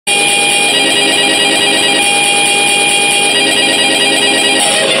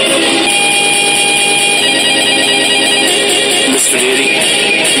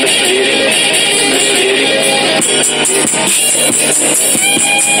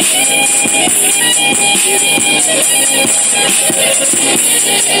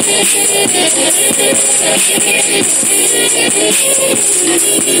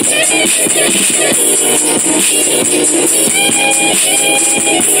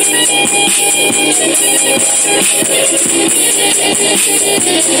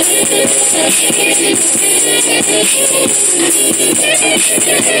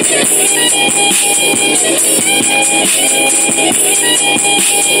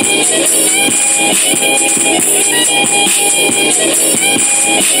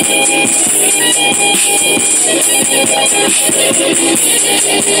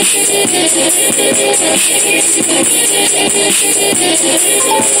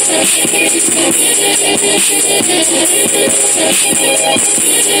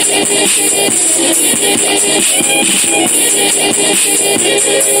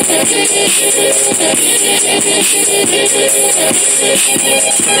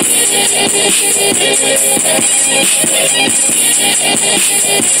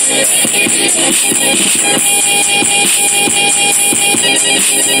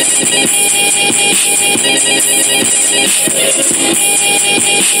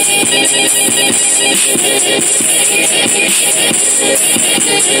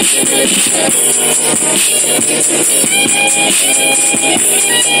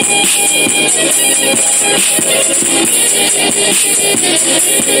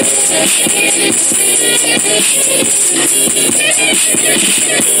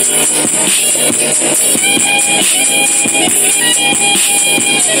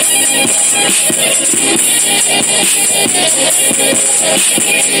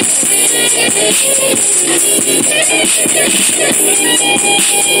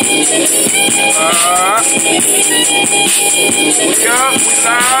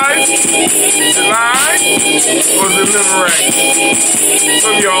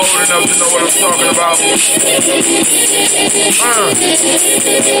Some of y'all old enough to know what I'm talking about.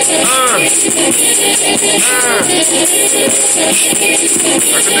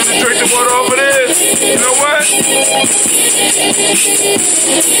 I can do the drinking water over this. You know what?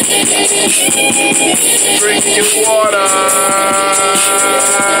 Drink your water.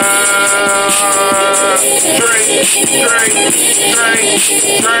 Drink.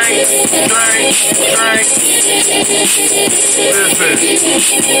 Listen.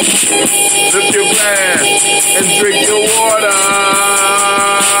 Lift your glass and drink your water.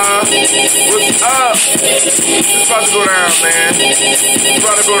 What's up? It's about to go down, man. It's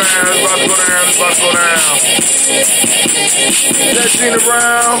about to go down. It's about to go down. It's about to go down. Is that Gina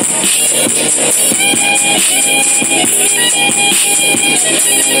Brown?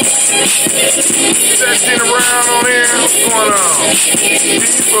 Is that Gina Brown on here? What's going on?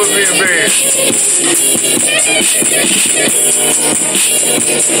 She's supposed to be in bed.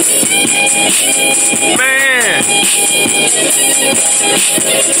 Man!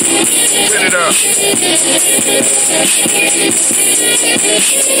 Set it up.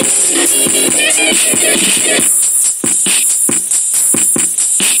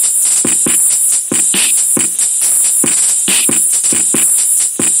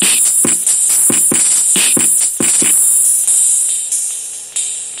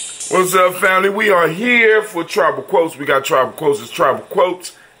 What's up, family? We are here for Tribal Quotes. We got Tribal Quotes. It's Tribal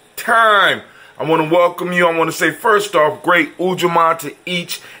Quotes time. I want to welcome you. I want to say, first off, great Ujamaa to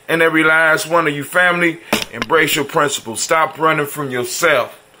each and every last one of you, family. Embrace your principles. Stop running from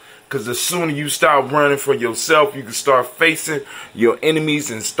yourself. Because the sooner you stop running from yourself, you can start facing your enemies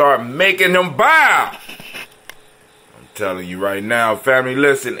and start making them bow. I'm telling you right now, family,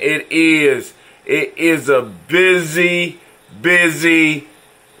 listen, it is a busy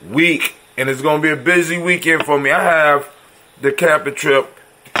week, and it's going to be a busy weekend for me. I have the camping trip.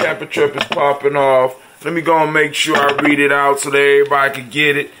 The camping trip is popping off. Let me go and make sure I read it out so that everybody can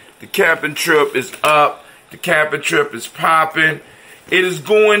get it. The camping trip is up. The camping trip is popping. It is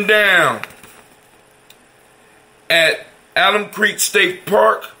going down at Alum Creek State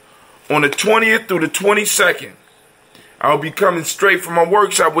Park on the 20th through the 22nd. I'll be coming straight from my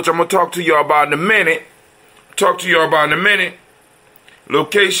workshop, which I'm going to talk to y'all about in a minute.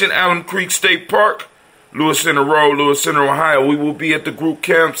 Location, Alum Creek State Park, Lewis Center Road, Lewis Center, Ohio. We will be at the group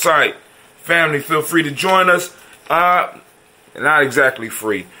campsite. Family, feel free to join us. Not exactly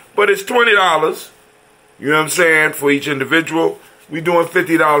free, but it's $20. You know what I'm saying, for each individual. We're doing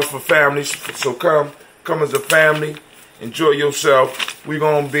 $50 for families, so come as a family. Enjoy yourself. We're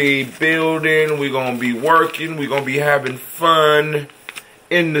going to be building. We're going to be working. We're going to be having fun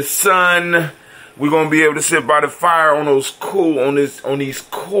in the sun. We're going to be able to sit by the fire on these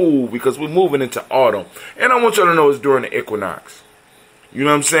cool, because we're moving into autumn. And I want y'all to know it's during the equinox. You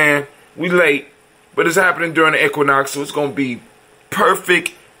know what I'm saying? We late, but it's happening during the equinox, so it's going to be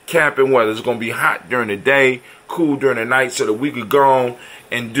perfect camping weather. It's going to be hot during the day, cool during the night, so that we could go on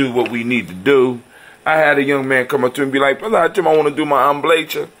and do what we need to do. I had a young man come up to me and be like, "Brother Jim, I want to do my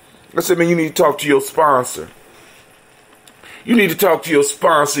amblature." I said, "Man, you need to talk to your sponsor. You need to talk to your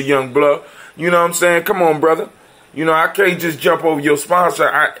sponsor, young blood. You know what I'm saying? Come on, brother. You know, I can't just jump over your sponsor.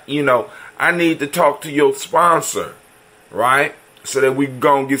 I need to talk to your sponsor, right? So that we can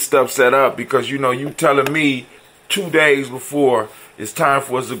go and get stuff set up, because, you know, you telling me 2 days before it's time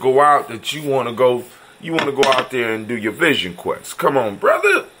for us to go out that you want to go out there and do your vision quest. Come on,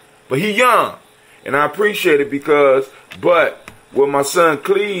 brother." But he young, and I appreciate it but with my son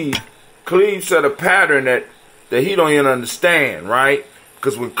Cleve set a pattern that he don't even understand, right?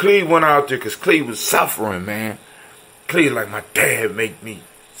 Because when Cleve went out there, because Cleve was suffering, man. Cleve like, "My dad make me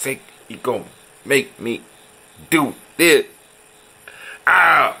sick. He gonna make me do this.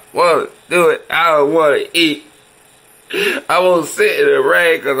 I want to do it. I don't want to eat. I won't sit in the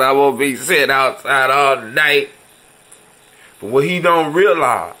rain because I won't be sitting outside all night." But what he don't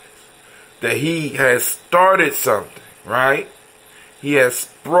realize, that he has started something, right? He has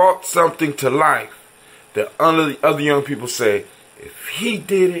brought something to life that other young people say, if he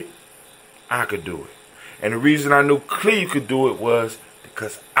did it, I could do it. And the reason I knew Cleve could do it was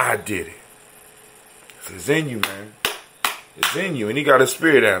because I did it. So it's in you, man. It's in you. And he got a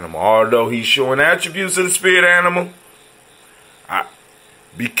spirit animal. Although he's showing attributes of the spirit animal,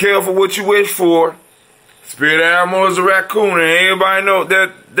 be careful what you wish for. Spirit animal is a raccoon, and everybody know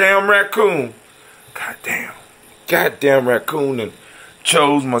that damn raccoon. Goddamn raccoon, and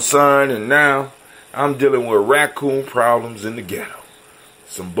chose my son, and now I'm dealing with raccoon problems in the ghetto.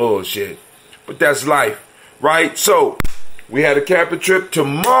 Some bullshit. But that's life, right? So, we had a camping trip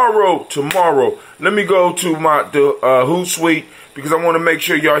tomorrow. Let me go to the Hootsuite, because I want to make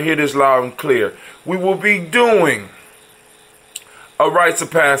sure y'all hear this loud and clear. We will be doing a rites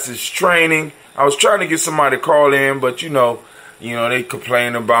of passage training. I was trying to get somebody to call in, but you know, they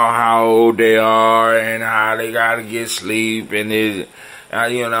complain about how old they are and how they gotta get sleep, and it's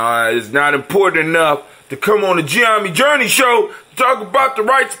not important enough to come on the Gye-Nyame Journey Show to talk about the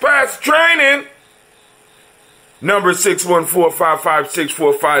rites of passage training. Number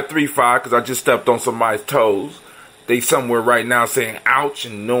 614-556-4535, because I just stepped on somebody's toes. They somewhere right now saying ouch,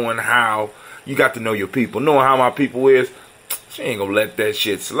 and knowing how you got to know your people. Knowing how my people is, she ain't gonna let that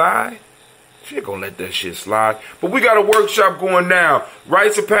shit slide. But we got a workshop going now.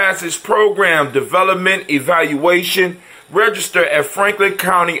 Rites of Passage Program Development Evaluation. Register at Franklin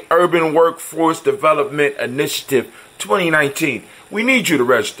County Urban Workforce Development Initiative 2019. We need you to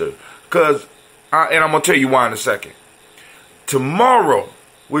register, because, and I'm going to tell you why in a second. Tomorrow,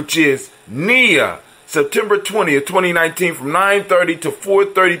 which is NIA, September 20th, 2019, from 9:30 to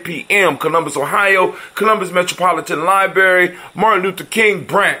 4:30 p.m., Columbus, Ohio, Columbus Metropolitan Library, Martin Luther King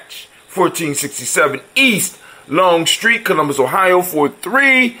Branch, 1467 East Long Street, Columbus, Ohio,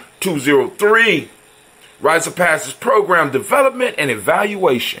 43203. Rites of Passage Program Development and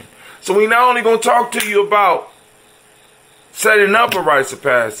Evaluation. So we not only going to talk to you about setting up a rites of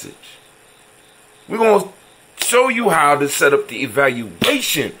passage, we're going to show you how to set up the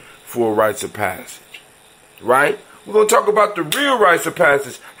evaluation for a rites of passage. Right? We're going to talk about the real rites of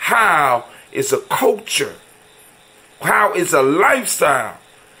passage, how it's a culture, how it's a lifestyle,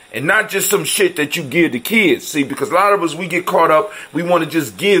 and not just some shit that you give the kids. See, because a lot of us, we get caught up, we want to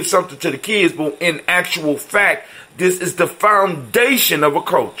just give something to the kids, but in actual fact, this is the foundation of a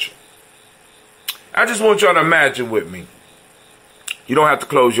culture. I just want y'all to imagine with me. You don't have to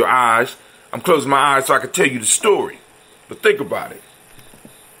close your eyes. I'm closing my eyes so I can tell you the story. But think about it.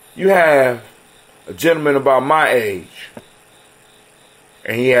 You have a gentleman about my age,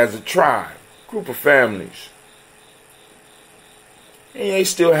 and he has a tribe, group of families, and they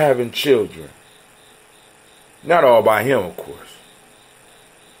still having children. Not all by him, of course.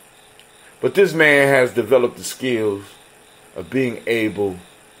 But this man has developed the skills of being able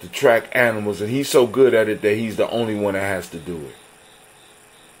to track animals, and he's so good at it that he's the only one that has to do it.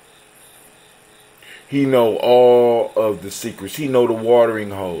 He know all of the secrets. He know the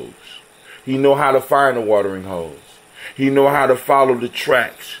watering holes. He know how to find the watering holes. He know how to follow the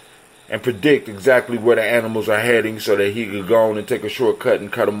tracks and predict exactly where the animals are heading so that he could go on and take a shortcut and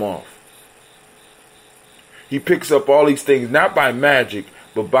cut them off. He picks up all these things, not by magic,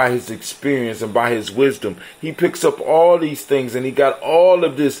 but by his experience and by his wisdom. He picks up all these things, and he got all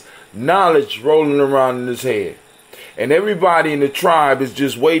of this knowledge rolling around in his head. And everybody in the tribe is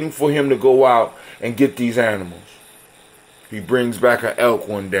just waiting for him to go out and get these animals. He brings back an elk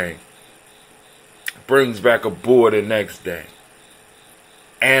one day. Brings back a boar the next day.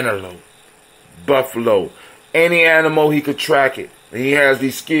 antelope, buffalo, any animal he could track it. And he has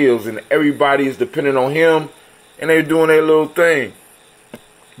these skills, and everybody is dependent on him, and they're doing their little thing.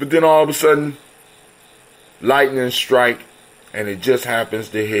 But then all of a sudden, lightning strike, and it just happens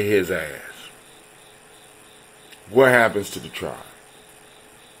to hit his ass. What happens to the tribe?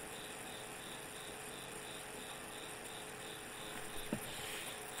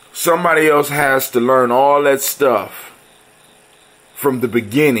 Somebody else has to learn all that stuff from the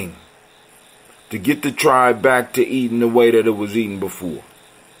beginning to get the tribe back to eating the way that it was eating before.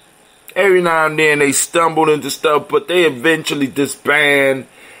 Every now and then they stumbled into stuff, but they eventually disband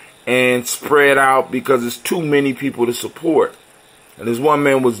and spread out because it's too many people to support. And this one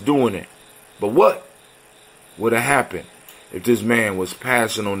man was doing it. But what would have happened if this man was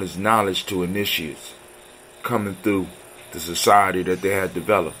passing on his knowledge to initiates coming through the society that they had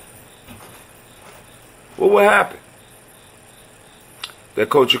developed? What would happen? That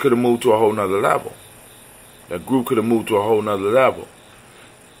culture could have moved to a whole nother level. That group could have moved to a whole nother level.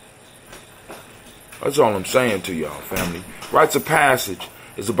 That's all I'm saying to y'all, family. Rites of passage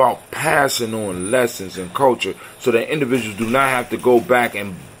is about passing on lessons and culture so that individuals do not have to go back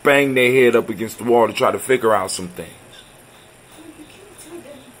and bang their head up against the wall to try to figure out some things.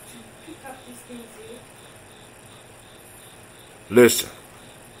 Listen.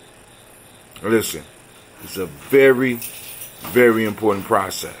 It's a very, very important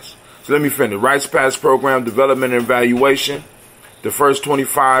process. So let me finish. Rites of Passage Program, Development and Evaluation. The first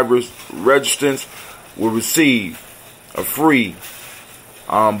 25 registrants will receive a free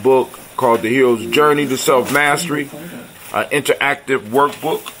book called The Hero's Journey to Self-Mastery, an interactive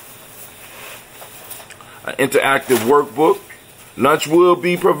workbook. Lunch will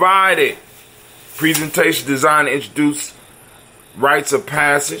be provided. Presentation designed to introduce rites of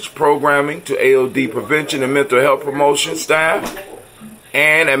passage programming to AOD prevention and mental health promotion staff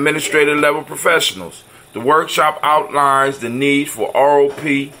and administrative level professionals. The workshop outlines the need for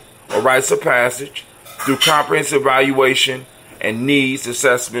ROP or rites of passage through comprehensive evaluation and needs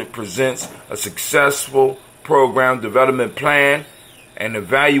assessment, presents a successful program development plan, and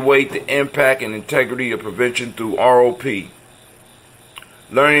evaluate the impact and integrity of prevention through ROP.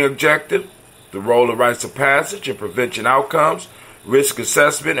 Learning objective, the role of rites of passage in prevention outcomes, risk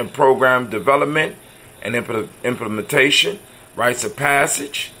assessment and program development and implementation, rites of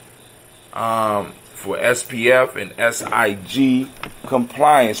passage for SPF and SIG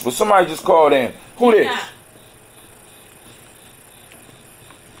compliance. But somebody just called in. Who this?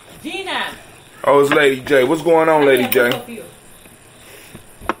 Gye-Nyame. Oh, it's Lady J. What's going on, Lady J?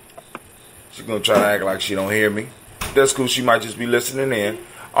 She's going to try to act like she don't hear me. That's cool. She might just be listening in.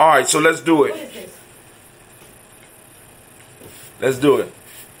 All right, so let's do it. What is this? Let's do it.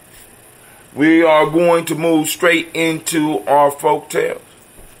 We are going to move straight into our folk tales.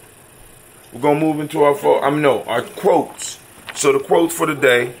 We're going to move into our our quotes. So the quotes for the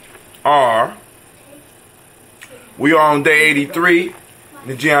day are, we are on day 83,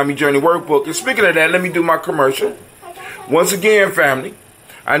 the Gye-Nyame Journey Workbook. And speaking of that, let me do my commercial. Once again, family,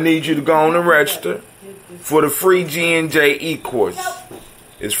 I need you to go on and register for the free G&J e-course.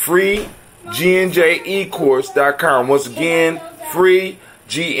 It's free, GNJecourse.com. Once again, free,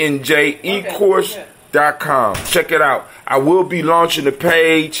 GNJecourse.com. Check it out. I will be launching the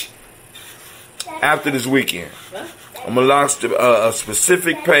page after this weekend. I'm going to launch a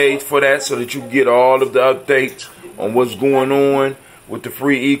specific page for that so that you get all of the updates on what's going on with the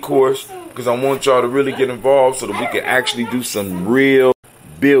free e-course, because I want y'all to really get involved so that we can actually do some real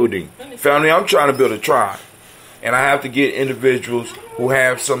building. Family, I'm trying to build a tribe, and I have to get individuals who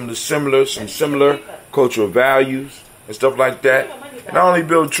have some similar cultural values and stuff like that. And not only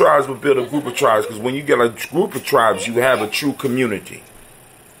build tribes, but build a group of tribes, because when you get a group of tribes, you have a true community.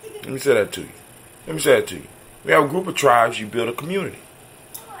 Let me say that to you. We have a group of tribes, you build a community.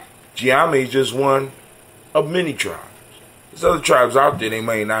 Gye-Nyame is just one of many tribes. There's other tribes out there, they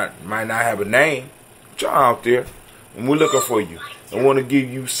might not have a name, but y'all out there, and we're looking for you. I want to give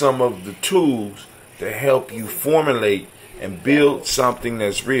you some of the tools to help you formulate and build something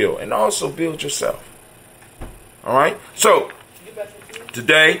that's real, and also build yourself. All right? So,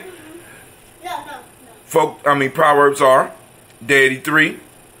 today, Proverbs are, day 83,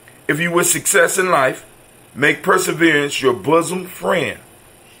 if you wish success in life, make perseverance your bosom friend.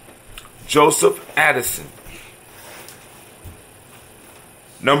 Joseph Addison.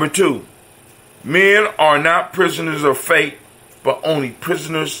 Number 2, men are not prisoners of fate, but only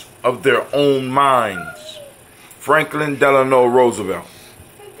prisoners of their own minds. Franklin Delano Roosevelt.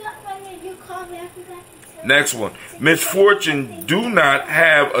 Next one, misfortune do not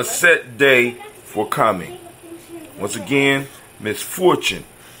have a set day for coming. Once again, misfortune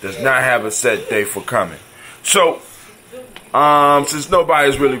does not have a set day for coming. So, since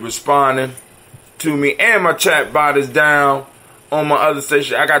nobody's really responding to me, and my chat bot is down on my other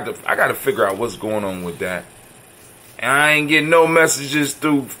station, I got to figure out what's going on with that. And I ain't getting no messages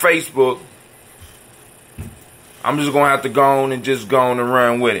through Facebook. I'm just gonna have to go on and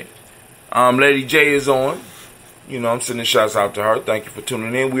run with it. Lady J is on. You know, I'm sending shouts out to her. Thank you for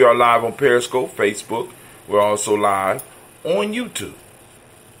tuning in. We are live on Periscope, Facebook. We're also live on YouTube.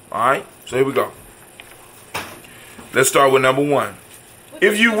 Alright, so here we go. Let's start with number 1.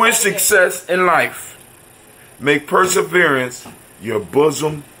 If you wish success in life, make perseverance your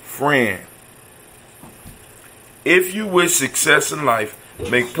bosom friend. If you wish success in life,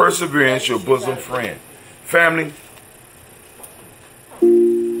 make perseverance your bosom friend. Family,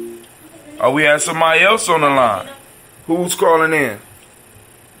 we have somebody else on the line. Who's calling in?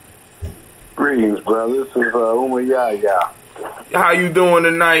 Greetings, brother. This is Yaya. How you doing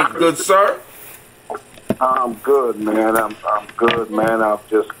tonight, good sir? I'm good, man. I'm good, man. I've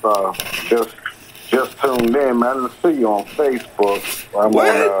just tuned in, man. I see you on Facebook. I'm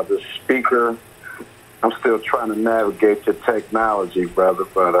on the speaker. I'm still trying to navigate your technology, brother.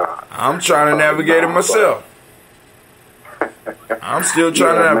 But I'm trying to navigate it myself. I'm still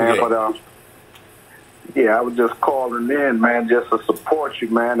trying to navigate. Man, yeah, I was just calling in, man, just to support you,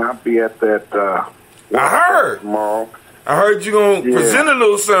 man. I'll be at that. I heard tomorrow. I heard you gonna present a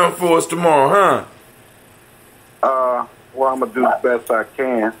little something for us tomorrow, huh? Well, I'm gonna do the best I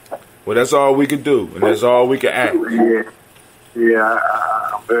can. Well, that's all we could do, and that's all we can act. Yeah.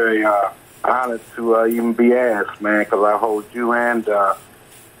 I'm very honored to even be asked, man, because I hold you and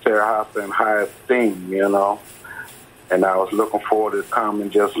Sarah House in high esteem, you know. And I was looking forward to come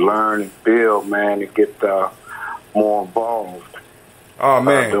and just learn and build, man, and get more involved. Oh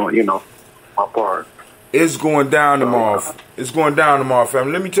man, doing, my part. It's going down tomorrow. It's going down tomorrow,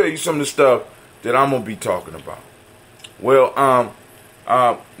 family. Let me tell you some of the stuff that I'm gonna be talking about. Well,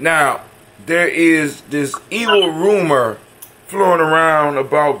 now there is this evil rumor flowing around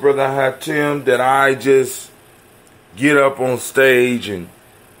about Brother Hatim that I just get up on stage and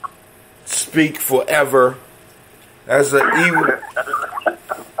speak forever. That's an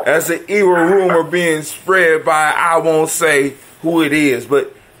evil rumor being spread by, I won't say who it is,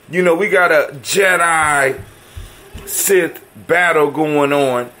 but we got a Jedi Sith battle going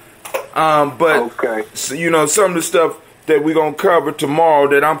on. But some of the stuff that we're gonna cover tomorrow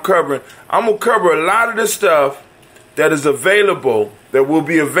that I'm gonna cover a lot of the stuff that is available, that will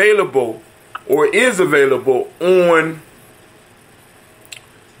be available or is available on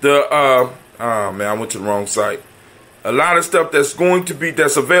the I went to the wrong site. A lot of stuff that's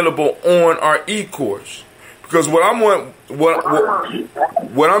available on our e-course. Because what I'm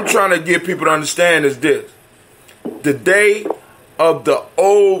trying to get people to understand is this. The day of the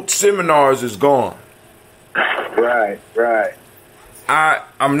old seminars is gone. Right.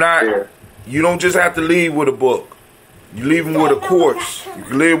 I'm not, you don't just have to leave with a book. You leave them with a course. You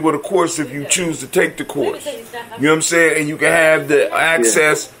can live with a course if you choose to take the course. You know what I'm saying? And you can have the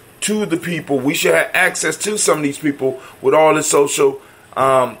access to the people. We should have access to some of these people with all the social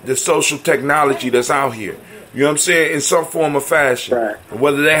technology that's out here. You know what I'm saying? In some form or fashion. Right.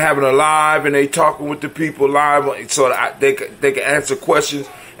 Whether they're having a live and they talking with the people live so that they can answer questions.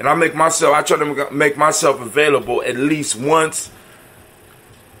 And I try to make myself available at least once.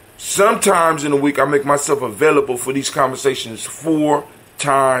 Sometimes in a week, I make myself available for these conversations 4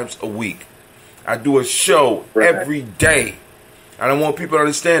 times a week. I do a show every day. I don't want people to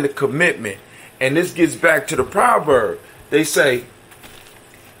understand the commitment. And this gets back to the proverb. They say,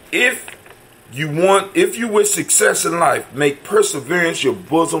 if you wish success in life, make perseverance your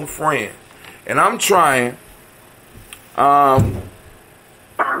bosom friend. And I'm trying, I'm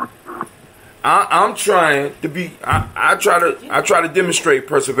trying to be, I try to demonstrate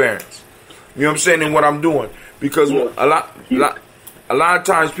perseverance. You know what I'm saying? In what I'm doing. Because a lot of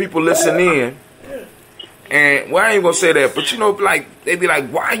times people listen in, and I ain't gonna say that, but they be like,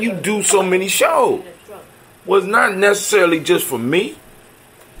 why you do so many shows? Well, it's not necessarily just for me.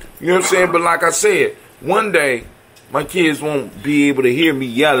 You know what I'm saying? But like I said, one day my kids won't be able to hear me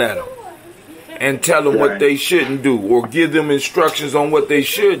yell at them and tell them what they shouldn't do or give them instructions on what they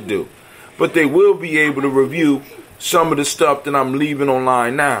should do. But they will be able to review some of the stuff that I'm leaving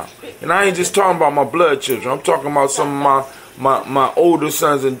online now. And I ain't just talking about my blood children. I'm talking about some of my older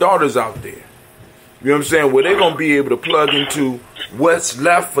sons and daughters out there. You know what I'm saying? Where they're going to be able to plug into what's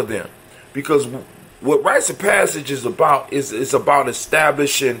left for them. Because what Rites of Passage is about is about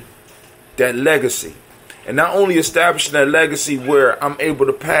establishing that legacy. And not only establishing that legacy where I'm able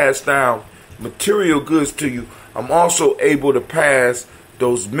to pass down material goods to you, I'm also able to pass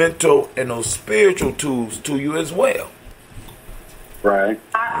those mental and those spiritual tools to you as well. Right.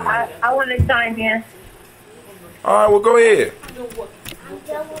 I want to chime in. All right, well, go ahead.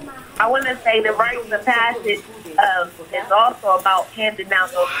 I want to say the rites of passage is also about handing down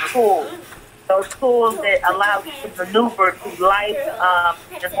those tools that allow you to maneuver through life,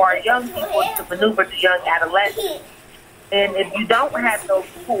 and for our young people to maneuver through young adolescents. And if you don't have those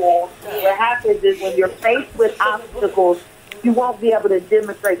tools, what happens is when you're faced with obstacles, you won't be able to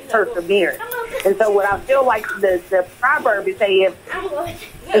demonstrate perseverance. And so what I feel like the proverb is saying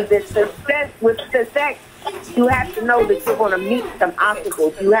is that with success, you have to know that you're going to meet some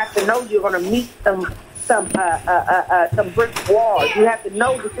obstacles. You have to know you're going to meet some brick walls. You have to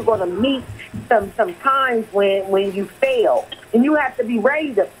know that you're going to meet some times when you fail, and you have to be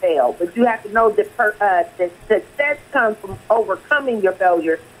ready to fail. But you have to know that success comes from overcoming your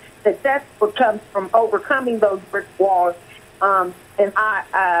failure. Success comes from overcoming those brick walls. And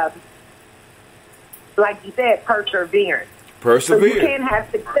like you said, perseverance. So you can't have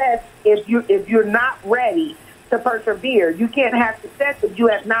success if you're not ready to persevere. You can't have success if you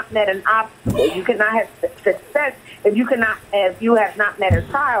have not met an obstacle. You cannot have success if you have not met a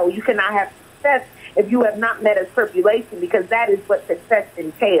trial. You cannot have success if you have not met a tribulation, because that is what success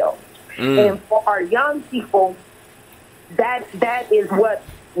entails. And for our young people, that is what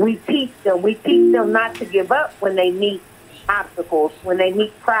we teach them. We teach them not to give up when they meet obstacles, when they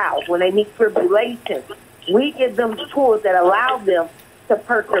meet trials, when they meet tribulations. We give them the tools that allow them to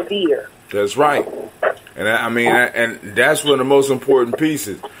persevere. That's right. And and that's one of the most important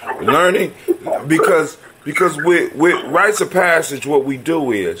pieces. Learning, because with rites of passage, what we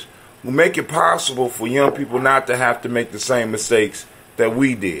do is we make it possible for young people not to have to make the same mistakes that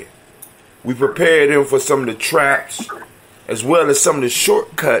we did. We prepare them for some of the traps as well as some of the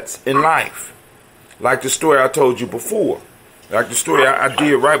shortcuts in life. Like the story I told you before. Like the story I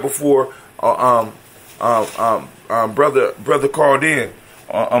did right before brother called in,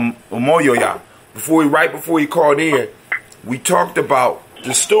 Moyoya. Right before he called in, we talked about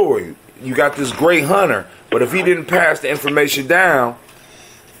the story. You got this great hunter, but if he didn't pass the information down,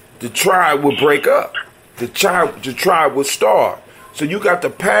 the tribe would break up. The tribe would starve. So you got to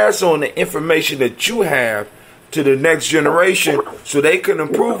pass on the information that you have to the next generation so they can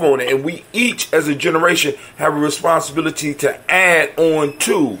improve on it. And we each, as a generation, have a responsibility to add on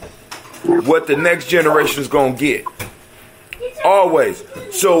to what the next generation is going to get. Always.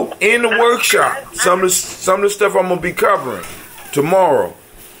 So in the workshop, some of the stuff I'm going to be covering tomorrow: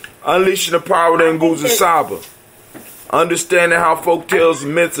 unleashing the power of the Nguzi Saba, understanding how folktales,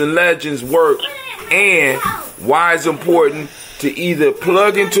 myths, and legends work, and why it's important to either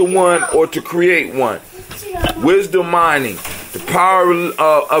plug into one or to create one. Wisdom mining, the power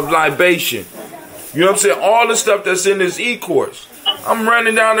of libation. You know what I'm saying? All the stuff that's in this e-course. I'm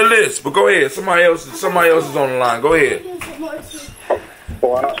running down the list, but go ahead. Somebody else is on the line. Go ahead.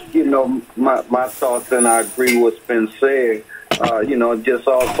 Well, my thoughts, and I agree with what's been said.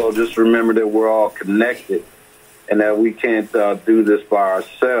 Just remember that we're all connected, and that we can't do this by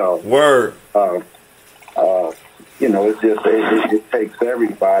ourselves. Word. It takes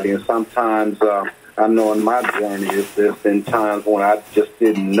everybody, and sometimes I know in my journey there's been times when I just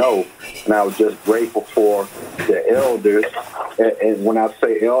didn't know, and I was just grateful for the elders. And when I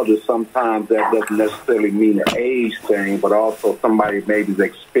say elders, sometimes that doesn't necessarily mean an age thing, but also somebody maybe's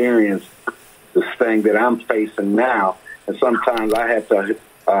experienced this thing that I'm facing now. And sometimes I have to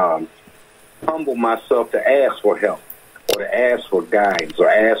humble myself to ask for help, or to ask for guidance, or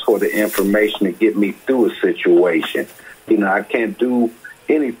ask for the information to get me through a situation. I can't do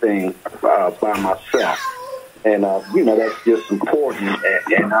anything by myself. And, that's just important.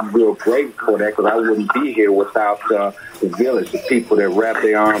 And I'm real grateful for that, because I wouldn't be here without the village, the people that wrap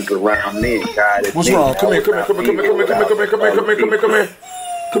their arms around me and guided me. What's wrong? Come here. Come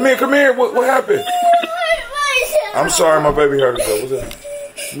here. What happened? I'm sorry, my baby hurt herself. What's that?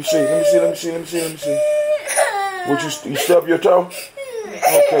 Let me see. What, you stub your toe?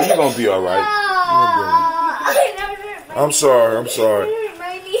 Okay, you're going to be all right. I'm sorry.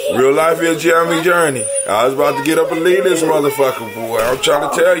 Real life is Gye-Nyame journey. I was about to get up and leave this motherfucker, boy. I'm trying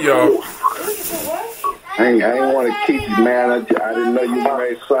to tell y'all. I ain't want to keep you, man. I didn't know you were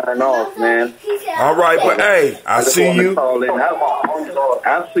ready to sign off, man. All right, but hey, I see you.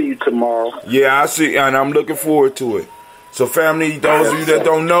 I'll see you tomorrow. Yeah, I see, and I'm looking forward to it. So, family, those of you that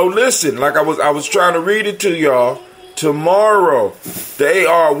don't know, listen. Like I was trying to read it to y'all. Tomorrow,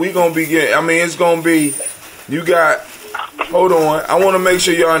 we gonna be getting. It's gonna be. You got. Hold on. I want to make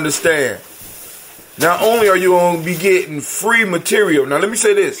sure y'all understand. Not only are you going to be getting free material. Now, let me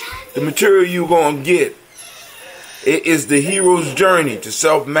say this. The material you're going to get, it is the hero's journey to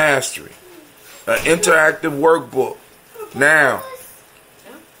self-mastery. An interactive workbook. Now,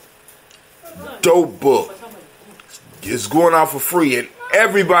 dope book. It's going out for free, and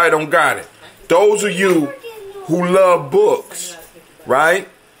everybody don't got it. Those of you who love books, right?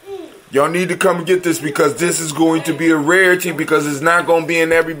 Y'all need to come and get this, because this is going to be a rarity, because it's not going to be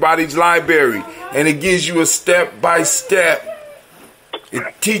in everybody's library. And it gives you a step-by-step.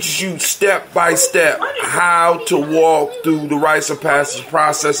 It teaches you step-by-step how to walk through the rites of passage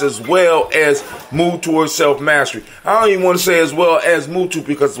process, as well as move towards self-mastery. I don't even want to say as well as move to,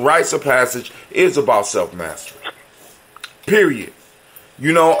 because rites of passage is about self-mastery. Period.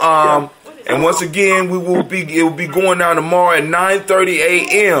 You know, and once again, it will be going down tomorrow at 9:30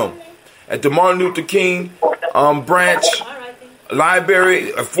 a.m. at the Martin Luther King branch library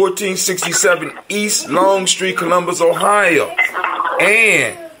at 1467 East Long Street, Columbus, Ohio.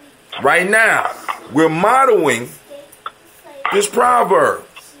 And right now, we're modeling this proverb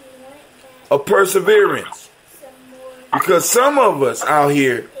of perseverance, because some of us out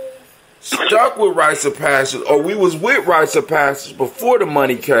here stuck with rites of passage, or we was with rites of passage before the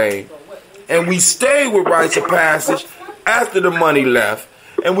money came, and we stayed with rites of passage after the money left,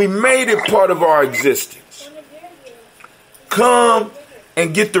 and we made it part of our existence. Come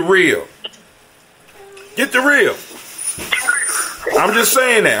and get the real. Get the real. I'm just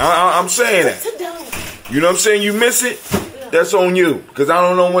saying that. I'm saying that. You know what I'm saying? You miss it, that's on you. Because I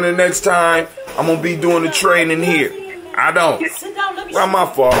don't know when the next time I'm going to be doing the training here. I don't. Not my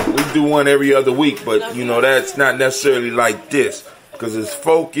fault. We do one every other week, but you know, that's not necessarily like this, because it's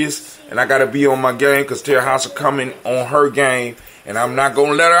focused, and I got to be on my game, because Tara House is coming on her game, and I'm not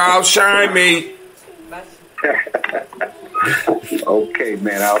going to let her outshine me. Okay,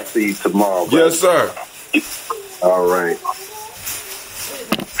 man. I'll see you tomorrow, bro. Yes, sir. All right.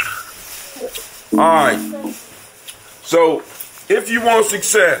 All right. So, if you want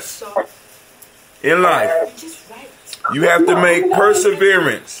success in life, you have to make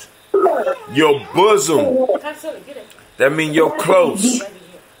perseverance your bosom. That means you're close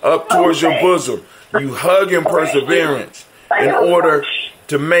up towards your bosom. You hug in perseverance in order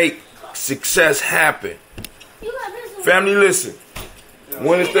to make success happen. Family, listen.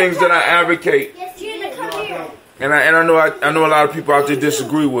 One of the things that I advocate, and I know a lot of people out there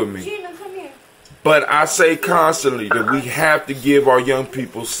disagree with me, but I say constantly that we have to give our young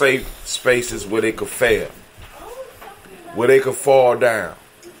people safe spaces where they could fail, where they could fall down,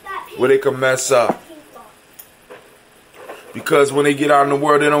 where they could mess up. Because when they get out in the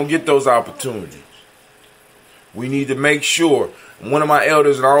world, they don't get those opportunities. We need to make sure. One of my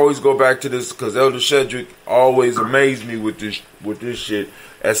elders, and I always go back to this because Elder Shedrick always amazed me with this shit.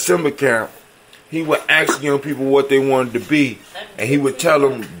 At Simba Camp, he would ask young people what they wanted to be, and he would tell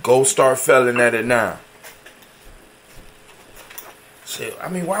them, go start failing at it now. So, I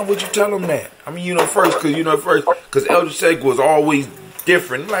mean, why would you tell them that? I mean, because Elder Shedrick was always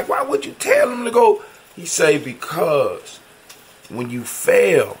different. Like, why would you tell them to go? He say, because when you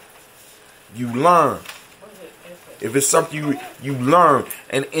fail, you learn. If it's something you learn,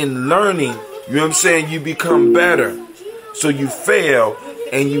 and in learning, you know what I'm saying, you become better. So you fail,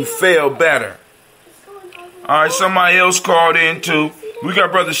 and you fail better. All right, somebody else called in too. We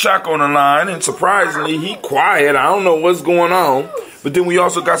got Brother Shock on the line, and surprisingly, he quiet. I don't know what's going on. But then we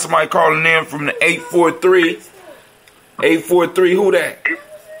also got somebody calling in from the 843. 843, who that?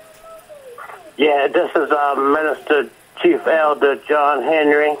 Yeah, this is Minister Chief Elder John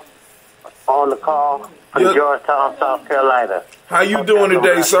Henry on the call from Georgetown, South Carolina. How you doing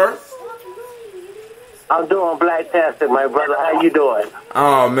today, sir? I'm doing blacktastic, my brother. How you doing?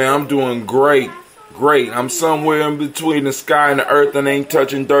 Oh, man, I'm doing great. Great. I'm somewhere in between the sky and the earth and ain't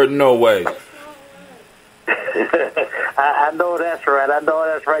touching dirt no way. I know that's right. I know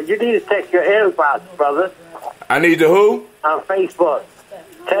that's right. You need to check your inbox, brother. I need to who? On Facebook.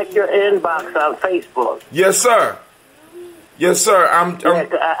 Check your inbox on Facebook. Yes, sir. Yes, sir. I'm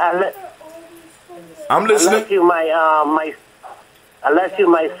listening. I left you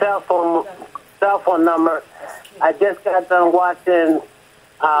my cell phone number. I just got done watching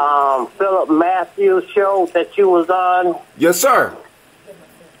Philip Matthews' show that you was on. Yes, sir.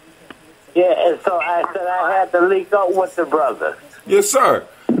 Yeah, and so I said I had to link up with the brother. Yes, sir.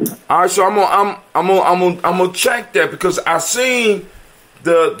 All right, so I'm gonna check that, because I seen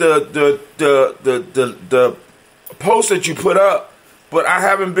the post that you put up, but I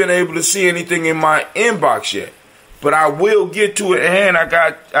haven't been able to see anything in my inbox yet. But I will get to it, and I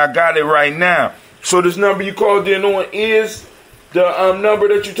got it right now. So this number you called in on is the number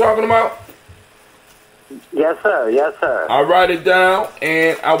that you're talking about? Yes, sir. Yes, sir. I'll write it down,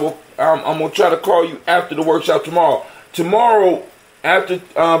 and I will. I'm gonna try to call you after the workshop tomorrow. Tomorrow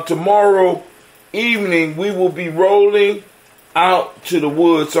evening, we will be rolling out to the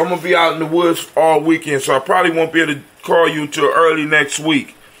woods. So I'm gonna be out in the woods all weekend. So I probably won't be able to call you until early next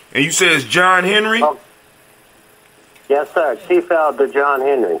week. And you say it's John Henry? Oh. Yes, sir. Chief Elder John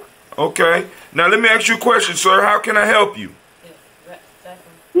Henry. Okay. Now let me ask you a question, sir. How can I help you?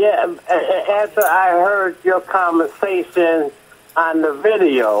 Yeah, after I heard your conversation on the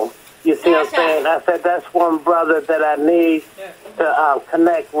video, you see what I'm saying? I said, that's one brother that I need to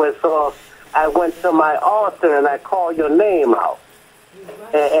connect with. So I went to my altar and I called your name out.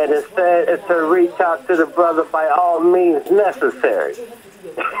 And it said it's to reach out to the brother by all means necessary.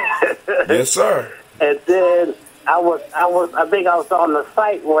 Yes, sir. And then I think I was on the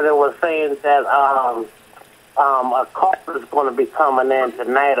site when it was saying that a call is going to be coming in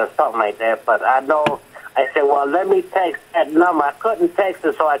tonight or something like that. But I said, well, let me text that number. I couldn't text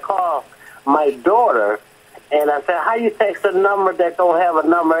it, so I called my daughter, and I said, how you text a number that don't have a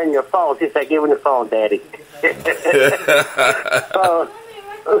number in your phone? She said, give me the phone, Daddy. so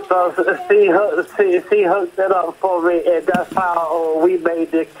she hooked it up for me, and that's how we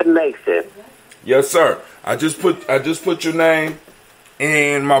made the connection. Yes, sir. I just put your name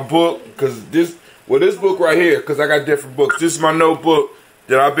in my book, because this book right here, because I got different books. This is my notebook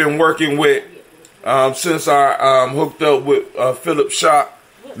that I've been working with since I hooked up with Philip Shock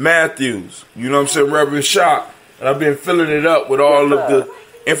Matthews. You know what I'm saying? Reverend Shock. And I've been filling it up with all of the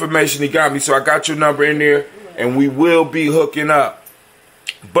information he got me. So I got your number in there, and we will be hooking up.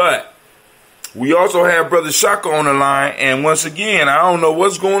 But we also have Brother Shaka on the line. And once again, I don't know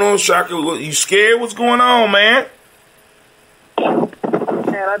what's going on, Shaka. You scared? What's going on, man?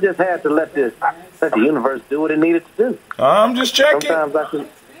 Man, I just had to let the universe do what it needed to do. I'm just checking. Sometimes I can.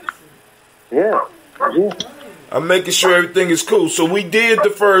 Yeah. I'm making sure everything is cool. So we did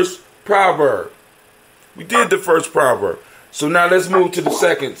the first proverb. So now let's move to the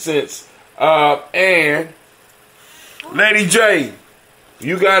second and Lady J,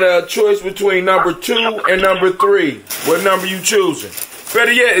 you got a choice between number 2 and number 3. What number you choosing?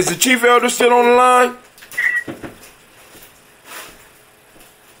 Better yet, is the Chief Elder still on the line?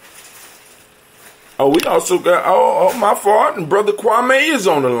 Oh, we also got, my fault, and Brother Kwame is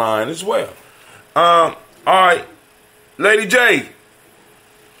on the line as well. All right, Lady J.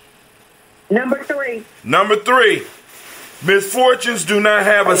 Number 3. Misfortunes do not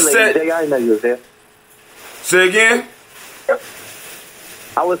have a set. Lady J, I didn't know you was there. Say again?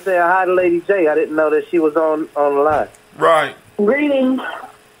 I was saying hi to Lady J. I didn't know that she was on the line. Right. Greetings.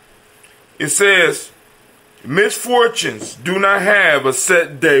 It says, misfortunes do not have a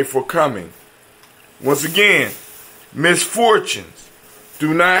set day for coming. Once again, misfortunes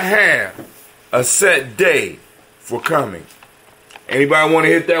do not have a set day for coming. Anybody want to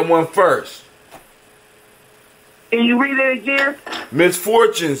hit that one first? Can you read it again?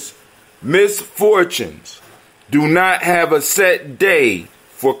 Misfortunes do not have a set day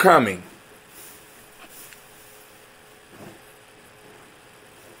for coming.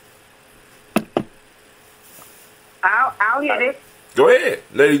 I'll hit it. Go ahead,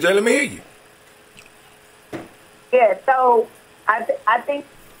 Lady J, let me hear you. Yeah, so I think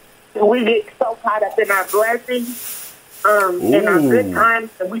we get so caught up in our blessings, in our good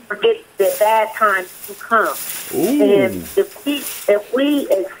times, and we forget that bad times will come. Ooh. And if we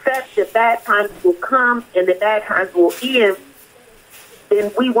accept that bad times will come and the bad times will end,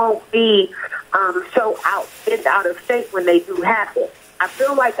 then we won't be so out of state when they do happen. I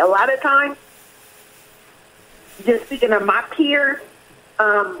feel like a lot of times, just speaking of my peers,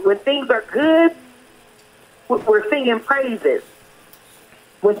 when things are good, we're singing praises.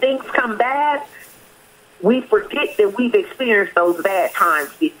 When things come bad, we forget that we've experienced those bad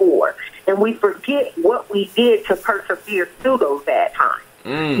times before. And we forget what we did to persevere through those bad times.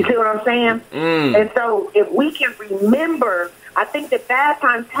 You see what I'm saying? And so if we can remember, I think that bad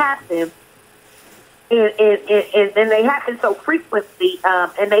times happen, and they happen so frequently,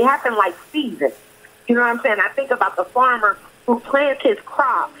 and they happen like seasons. You know what I'm saying? I think about the farmer who plants his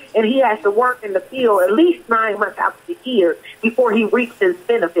crop, and he has to work in the field at least 9 months out of the year before he reaps his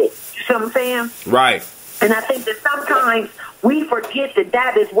benefits. You see what I'm saying? Right. And I think that sometimes we forget that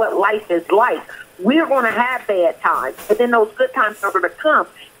that is what life is like. We're going to have bad times, but then those good times are going to come.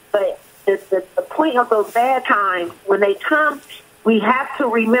 But the point of those bad times, when they come, we have to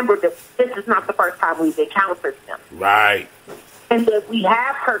remember that this is not the first time we've encountered them. Right. And that we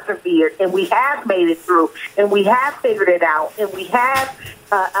have persevered, and we have made it through, and we have figured it out, and we have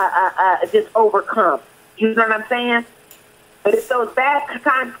just overcome. You know what I'm saying? But if those bad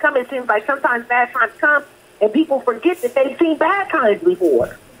times come, it seems like sometimes bad times come, and people forget that they've seen bad times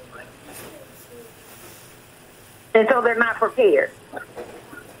before. And so they're not prepared.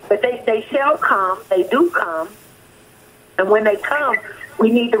 But they shall come. They do come. And when they come, we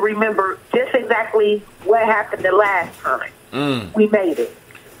need to remember just exactly what happened the last time. We made it.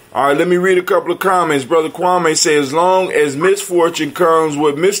 All right, let me read a couple of comments. Brother Kwame says, as long as misfortune comes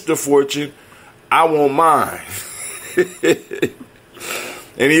with Mr. Fortune, I won't mind.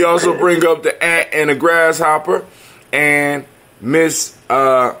 And he also bring up the ant and the grasshopper, and Miss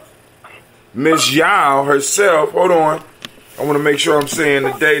Yao herself. Hold on, I want to make sure I'm saying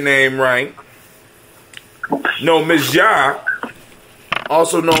the day name right. No, Miss Yao,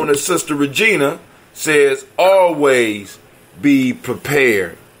 also known as Sister Regina, says always be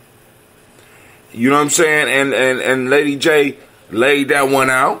prepared. You know what I'm saying? And Lady J laid that one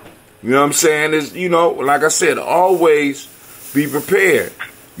out. You know what I'm saying? Is, you know, like I said, always be prepared.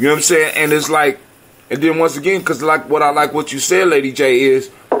 You know what I'm saying? And it's like, and then once again, because like what you said, Lady J, is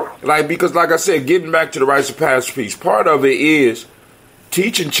like, because like I said, getting back to the rites of passage piece, part of it is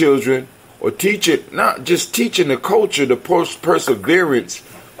teaching children, or not just teaching the culture, the perseverance,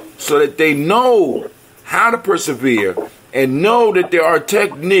 so that they know how to persevere and know that there are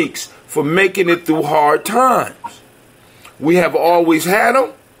techniques for making it through hard times. We have always had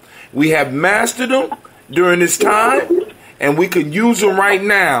them. We have mastered them during this time, and we can use them right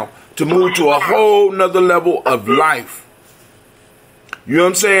now to move to a whole nother level of life. You know what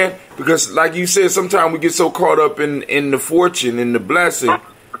I'm saying? Because like you said, sometimes we get so caught up in the fortune and the blessing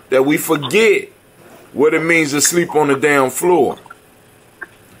that we forget what it means to sleep on the damn floor.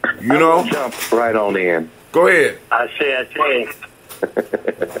 You know? Jump right on in. Go ahead. I say.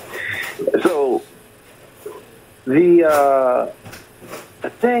 So, the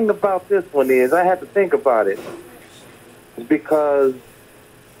thing about this one is, I had to think about it, because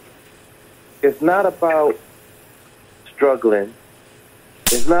it's not about struggling,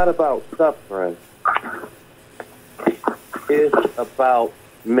 it's not about suffering, it's about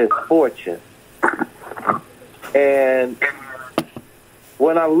misfortune. And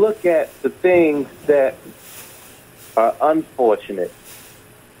when I look at the things that are unfortunate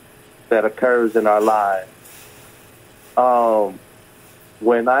that occurs in our lives,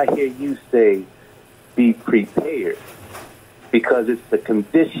 when I hear you say, be prepared, because it's the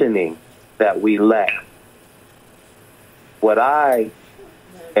conditioning that we lack, what I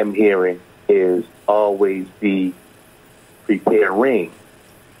am hearing is always be preparing.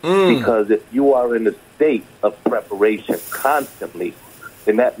 Because if you are in a state of preparation constantly,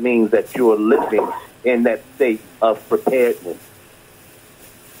 then that means that you are living in that state of preparedness.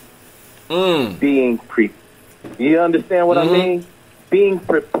 Being prepared. You understand what I mean? Being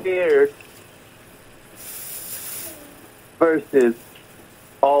prepared versus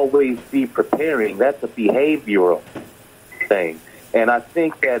always be preparing. That's a behavioral thing. And I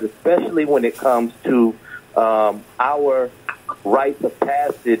think that especially when it comes to our rites of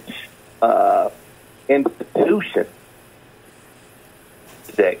passage institution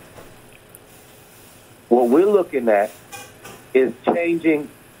today, what we're looking at is changing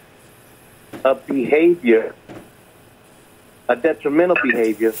a behavior, a detrimental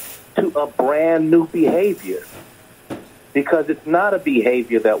behavior, to a brand new behavior. Because it's not a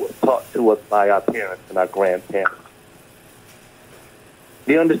behavior that was taught to us by our parents and our grandparents.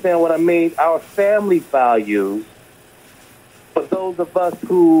 Do you understand what I mean? Our family values, for those of us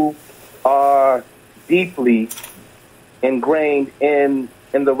who are deeply ingrained in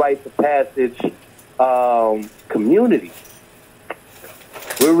the rites of passage community,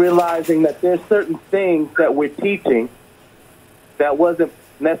 we're realizing that there's certain things that we're teaching that wasn't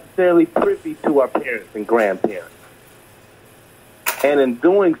necessarily privy to our parents and grandparents. And in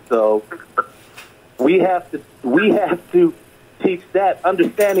doing so, we have to teach that,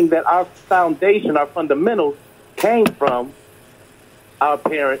 understanding that our foundation, our fundamentals, came from our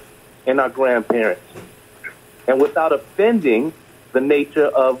parents and our grandparents, and without offending the nature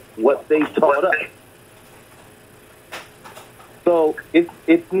of what they taught us. So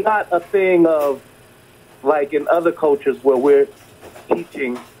it's not a thing of, like in other cultures where we're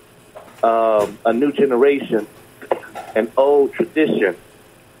teaching a new generation an old tradition.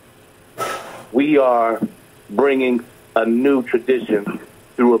 We are bringing a new tradition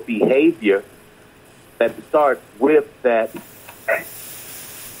through a behavior that starts with that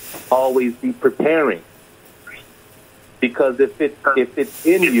always be preparing. Because if it's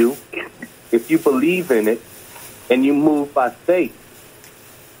in you, if you believe in it, and you move by faith,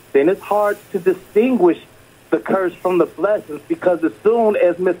 then it's hard to distinguish the curse from the blessings, because as soon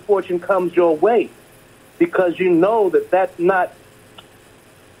as misfortune comes your way, because you know that's not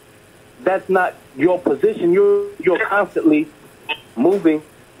your position. You're constantly moving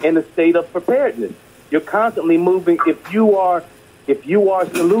in a state of preparedness. You're constantly moving. If you are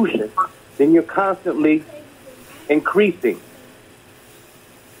solution, then you're constantly increasing.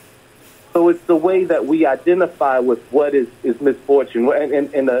 So it's the way that we identify with what is misfortune,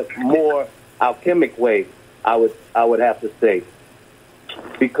 and in a more alchemic way, I would have to say,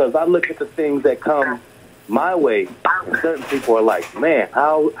 because I look at the things that come my way, and certain people are like, man,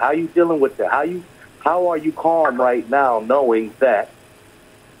 how are you dealing with that? How are you calm right now, knowing that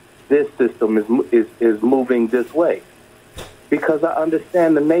this system is moving this way? Because I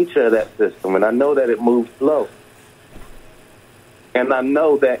understand the nature of that system, and I know that it moves slow. And I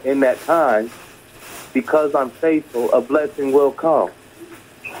know that in that time, because I'm faithful, a blessing will come.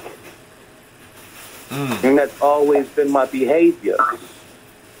 And that's always been my behavior.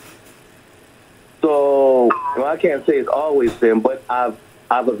 So, well, I can't say it's always been, but I've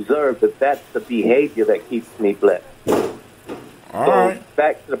observed that that's the behavior that keeps me blessed. All right.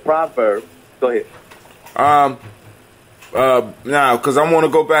 Back to the proverb. Go ahead. Now, because I want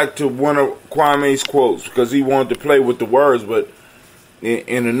to go back to one of Kwame's quotes, because he wanted to play with the words, but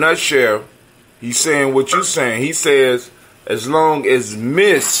in a nutshell, he's saying what you're saying. He says, as long as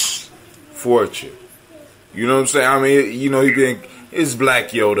misfortune, you know what I'm saying? I mean, you know, it's Black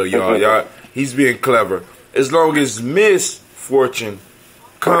Yoda, y'all. He's being clever. As long as misfortune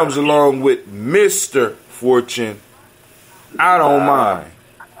comes along with Mr. Fortune, I don't mind.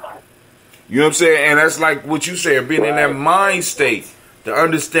 You know what I'm saying? And that's like what you saying, being in that mind state to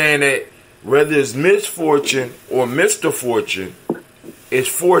understand that whether it's misfortune or Mr. Fortune, it's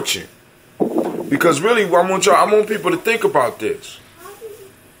fortune. Because really, I want people to think about this.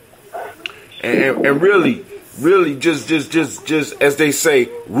 And really just as they say,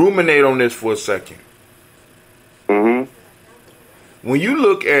 ruminate on this for a second. When you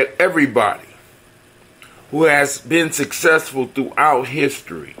look at everybody who has been successful throughout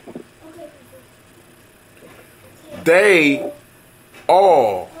history, they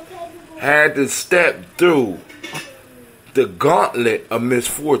all had to step through the gauntlet of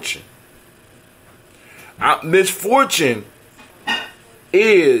misfortune. Misfortune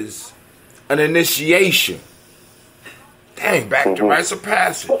is an initiation. Dang, back to rites of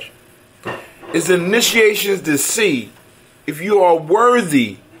passage. It's initiations to see if you are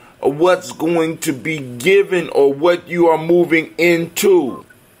worthy of what's going to be given or what you are moving into.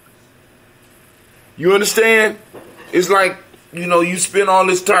 You understand? It's like, you know, you spend all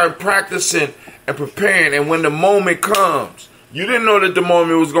this time practicing and preparing, and when the moment comes, you didn't know that the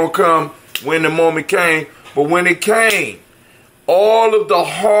moment was going to come when the moment came, but when it came, all of the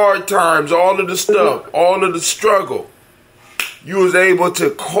hard times, all of the stuff, all of the struggle, you was able to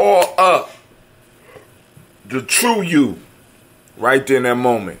call up the true you right there in that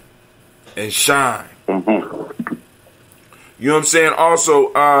moment and shine. You know what I'm saying?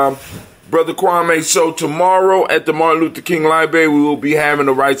 Also, Brother Kwame, so tomorrow at the Martin Luther King Library, we will be having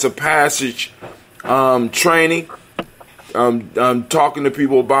the Rites of Passage training. Talking to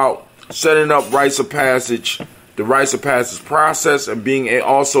people about setting up Rites of Passage, the Rites of Passage process, and being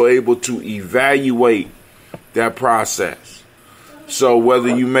also able to evaluate that process. So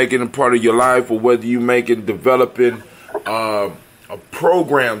whether you make it a part of your life or whether you make it developing a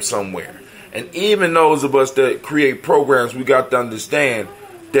program somewhere. And even those of us that create programs, we got to understand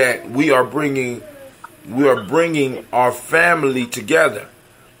that we are bringing our family together.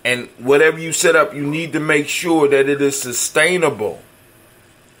 And whatever you set up, you need to make sure that it is sustainable.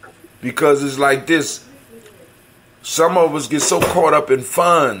 Because it's like this. Some of us get so caught up in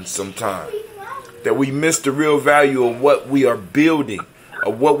fun sometimes that we miss the real value of what we are building,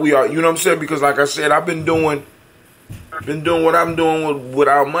 of what we are, you know what I'm saying? Because like I said, I've been doing what I'm doing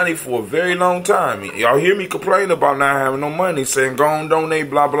without money for a very long time. Y'all hear me complain about not having no money, saying go on, donate,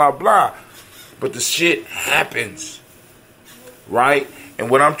 blah, blah, blah. But the shit happens, right?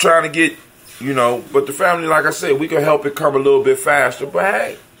 And what I'm trying to get, you know, but the family, like I said, we can help it come a little bit faster.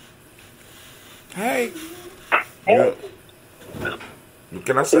 But hey. You know, what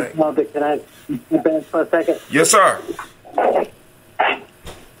can I say? Can I back for a second? Yes, sir.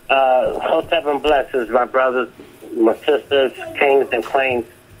 Hotep and blessings, my brothers, my sisters, kings and queens.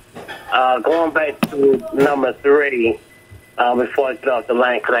 Going back to number 3, before I get off the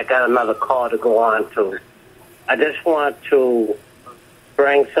line, because I got another call to go on to. I just want to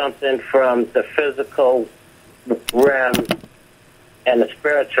bring something from the physical realm and the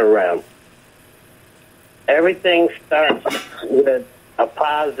spiritual realm. Everything starts with a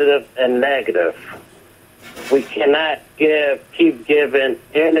positive and negative. We cannot keep giving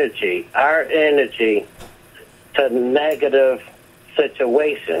energy, our energy, to negative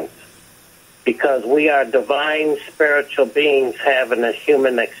situations, because we are divine spiritual beings having a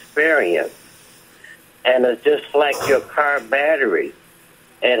human experience. And it's just like your car battery.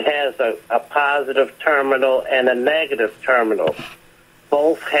 It has a positive terminal and a negative terminal.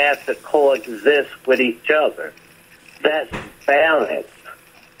 Both have to coexist with each other. That's balance.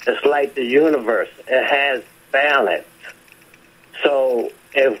 It's like the universe. It has balance. So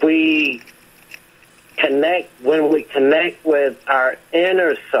if we when we connect with our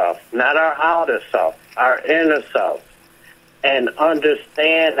inner self, not our outer self, our inner self, and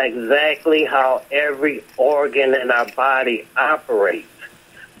understand exactly how every organ in our body operates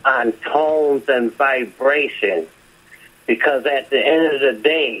on tones and vibration, because at the end of the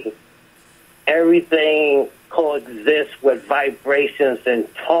day, everything coexists with vibrations and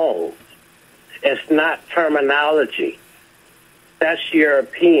tones. It's not terminology. That's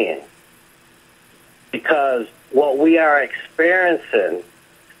European. Because what we are experiencing,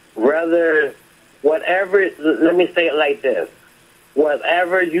 let me say it like this.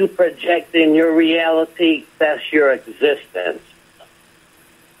 Whatever you project in your reality, that's your existence.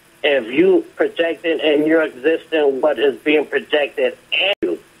 If you project in your existence what is being projected in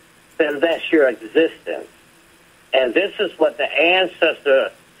you, then that's your existence. And this is what the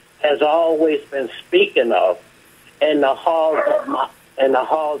ancestor has always been speaking of in the halls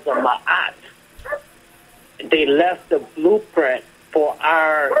of Ma'at. They left the blueprint for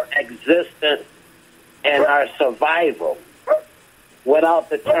our existence and our survival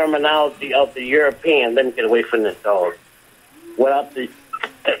without the terminology of the European. Let me get away from this dog. Without the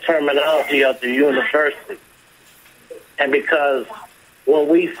terminology of the university. And because when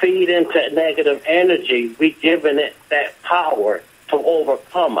we feed into negative energy, we're giving it that power to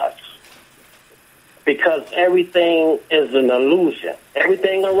overcome us. Because everything is an illusion.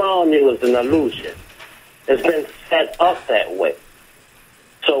 Everything around you is an illusion. It's been set up that way.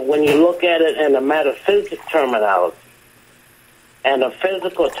 So when you look at it in a metaphysical terminology, and a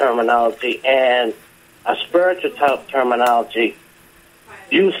physical terminology, and a spiritual terminology,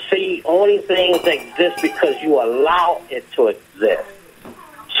 you see only things exist because you allow it to exist.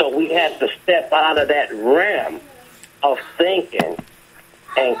 So we have to step out of that realm of thinking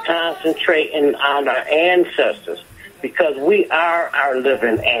and concentrating on our ancestors, because we are our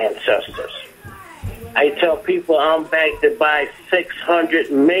living ancestors. I tell people I'm backed by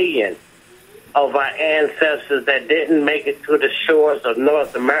 600 million of our ancestors that didn't make it to the shores of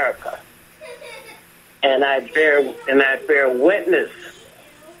North America. And I bear witness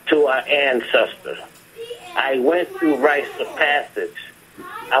to our ancestors. I went through rites of passage.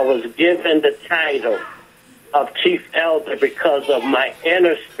 I was given the title of Chief Elder because of my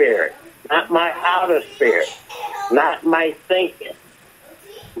inner spirit, not my outer spirit, not my thinking,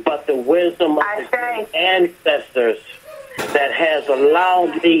 but the wisdom of the ancestors that has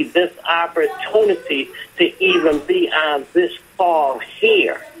allowed me this opportunity to even be on this call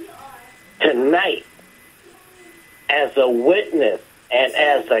here tonight as a witness and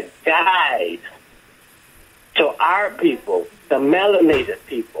as a guide to our people, the melanated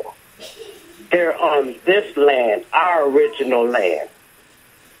people, here on this land, our original land.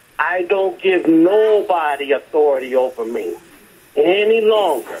 I don't give nobody authority over me any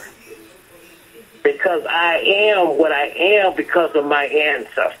longer, because I am what I am because of my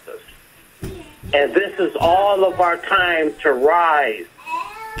ancestors. And this is all of our time to rise.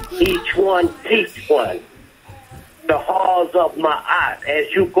 Each one teach one. The halls of Ma'at,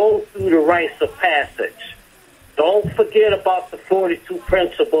 as you go through the rites of passage, don't forget about the 42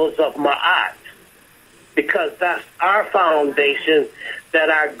 principles of Ma'at, because that's our foundation that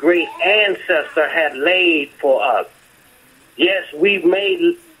our great ancestor had laid for us. Yes, we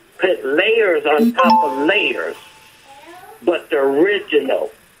may put layers on top of layers, but the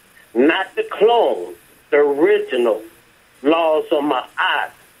original, not the clone, the original laws of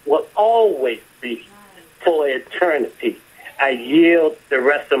Ma'at will always be for eternity. I yield the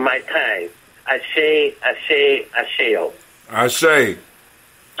rest of my time. Ashe, Ashe, Asheo. Ashe.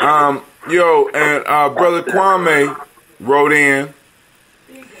 Brother Kwame wrote in,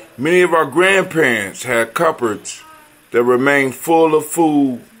 many of our grandparents had cupboards that remained full of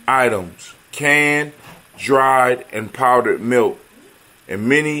food items, canned, dried, and powdered milk, and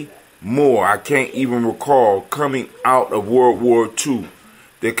many more I can't even recall coming out of World War II.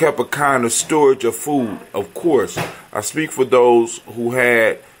 They kept a kind of storage of food. Of course, I speak for those who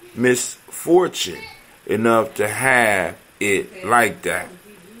had misfortune enough to have it like that.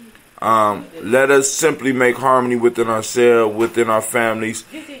 Let us simply make harmony within ourselves, within our families,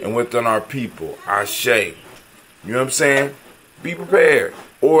 and within our people. Ashe. You know what I'm saying? Be prepared.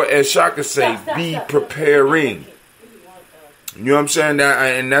 Or as Shaka say, be preparing. You know what I'm saying?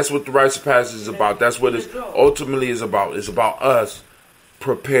 And that's what the rites of passage is about. That's what it ultimately is about. It's about us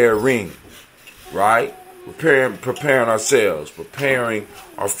preparing, right? Preparing ourselves, preparing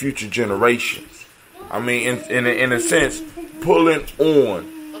our future generations. I mean, in a sense, pulling on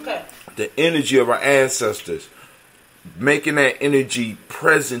the energy of our ancestors, making that energy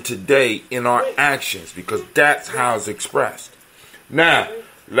present today in our actions, because that's how it's expressed. Now,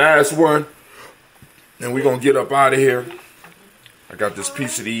 last one, and we're going to get up out of here. I got this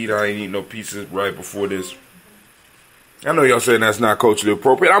pizza to eat. I ain't eating no pizza right before this. I know y'all saying that's not culturally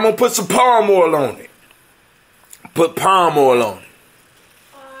appropriate. I'm going to put some palm oil on it. Put palm oil on it.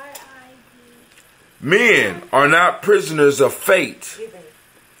 Men are not prisoners of fate,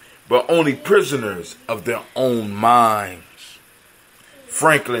 but only prisoners of their own minds.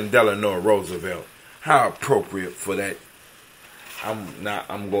 Franklin Delano Roosevelt. How appropriate for that.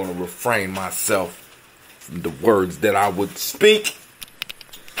 I'm going to refrain myself from the words that I would speak.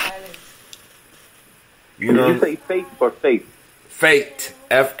 You know, did you say faith or faith? Fate,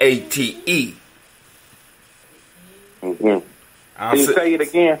 F-A-T-E. Mm-hmm. Can you say it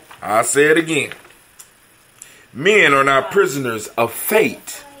again? I'll say it again. Men are not prisoners of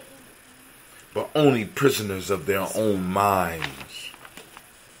fate, but only prisoners of their own minds.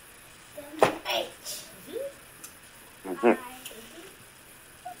 Mm-hmm.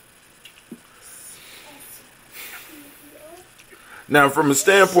 Now, from a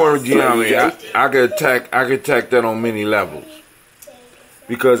standpoint of Gye-Nyame, I could attack that on many levels,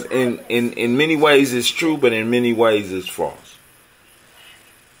 because in many ways it's true, but in many ways it's false.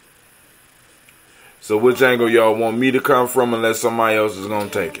 So, which angle y'all want me to come from, unless somebody else is gonna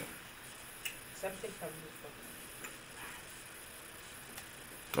take it?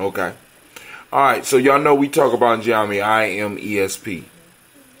 Okay. All right. So y'all know we talk about Gye-Nyame. I am ESP: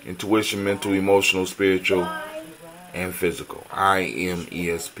 intuition, mental, emotional, spiritual, and physical. I am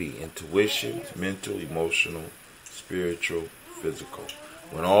ESP: intuition, mental, emotional, spiritual, physical.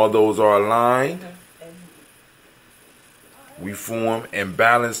 When all those are aligned, we form, and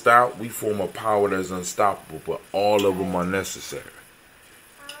balanced out, we form a power that's unstoppable, but all of them are necessary.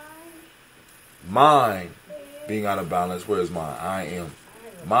 Mind being out of balance, where's mine? I am.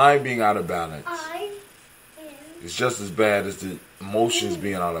 Mind being out of balance is just as bad as the emotions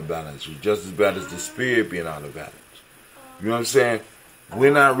being out of balance. It's just as bad as the spirit being out of balance. You know what I'm saying?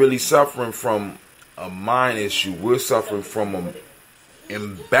 We're not really suffering from a mind issue. We're suffering from an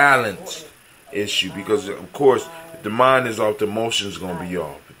imbalanced issue, because, of course, if the mind is off, the emotion is going to be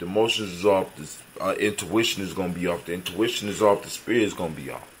off. If the emotions is off, the intuition is going to be off. The intuition is off, the spirit is going to be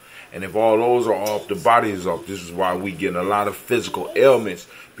off. And if all those are off, the body is off. This is why we get a lot of physical ailments,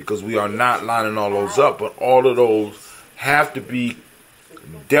 because we are not lining all those up. But all of those have to be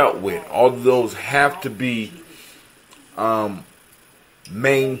dealt with. All of those have to be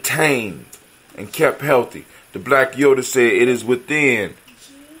maintained and kept healthy. The Black Yoda said, it is within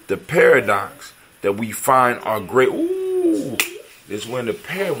the paradox that we find our great... Ooh! It's when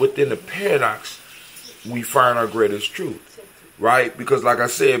within the paradox we find our greatest truth. Right? Because like I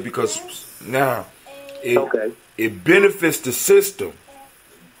said, because now it benefits the system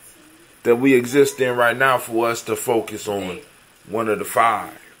that we exist in right now for us to focus on one of the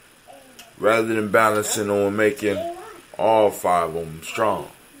five, rather than balancing on making all five of them strong.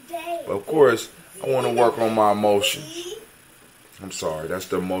 But of course, I want to work on my emotions. I'm sorry, that's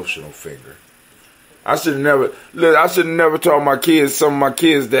the emotional finger. I should have never told my kids, some of my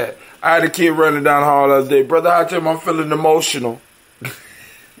kids, that. I had a kid running down the hall the other day. Brother, I tell him I'm feeling emotional.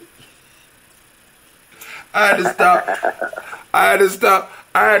 I had to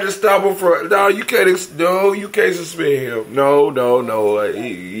stop him for, no, you can't suspend him. No.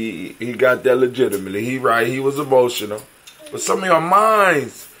 He got that legitimately. He right, he was emotional. But some of your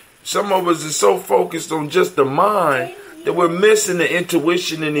minds, some of us is so focused on just the mind that we're missing the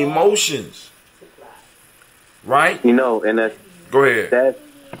intuition and emotions. Right? You know, and that's... Go ahead. That's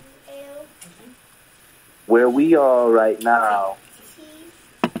where we are right now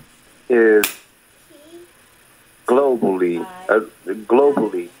is globally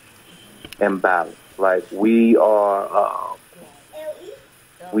imbalanced. Like we are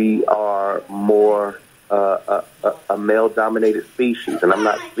more a male-dominated species, and I'm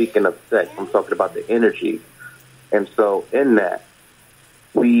not speaking of sex. I'm talking about the energy. And so, in that,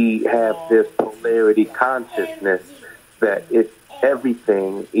 we have this polarity consciousness that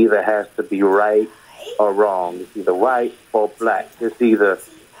everything either has to be right or wrong. It's either white or black. It's either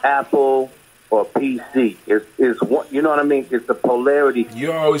Apple or PC. It's one, you know what I mean? It's the polarity.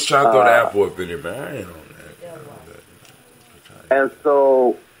 You always try to throw the Apple up in there, man. I ain't on that. And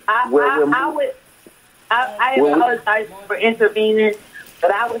so, I apologize for intervening,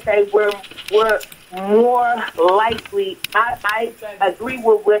 but I would say we're more likely. I agree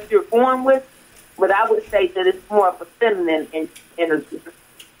with what you're going with, but I would say that it's more of a feminine energy.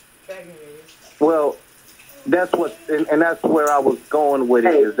 Well, that's what, and that's where I was going with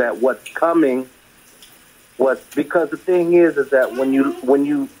it. Is that what's coming? Because the thing is that when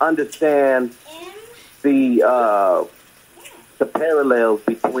you understand the parallels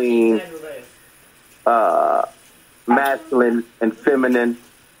between masculine and feminine,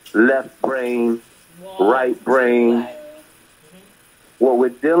 left brain, right brain, what we're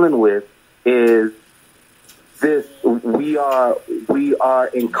dealing with is this. We are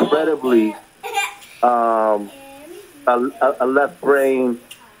incredibly a left brain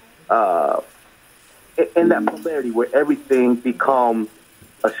in that polarity where everything becomes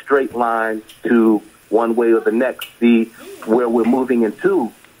a straight line to one way or the next. Where we're moving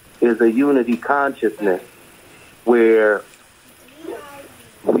into is a unity consciousness where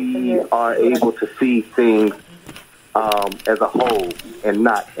we are able to see things as a whole and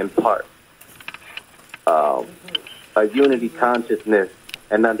not in part. A unity consciousness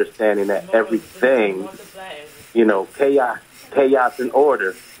and understanding that everything, chaos and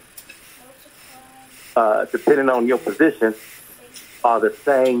order, depending on your position, are the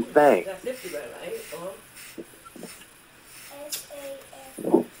same thing.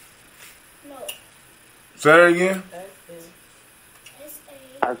 Say that again?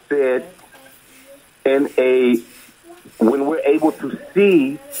 I said, when we're able to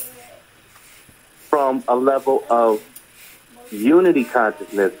see from a level of unity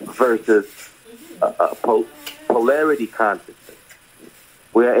consciousness versus polarity consciousness,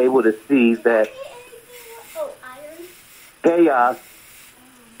 we're able to see that chaos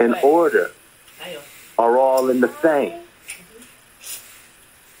and order are all in the same.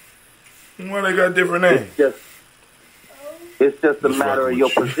 Why they got different names? It's just a matter of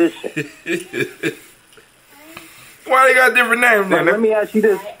your position. Why they got different names? Now, let me ask you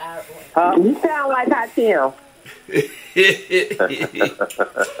this. You sound like Hatim.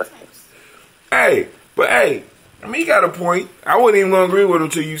 Hey, I mean, he got a point. I wasn't even going to agree with him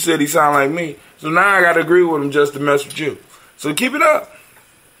until you said he sound like me. So now I got to agree with him just to mess with you. So keep it up.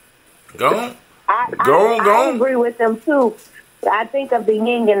 Go on. I agree with them, too. I think of the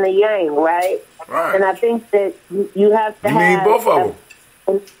yin and the yang, right? Right. And I think that you have to have... You mean both of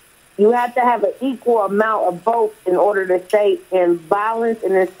them? You have to have an equal amount of both in order to stay in balance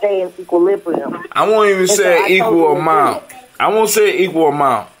and then stay in equilibrium. I won't even say equal amount. I won't say equal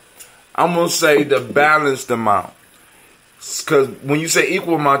amount. I'm going to say the balanced amount. Because when you say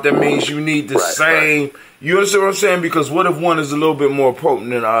equal amount, that means you need the same... Right. You understand what I'm saying? Because what if one is a little bit more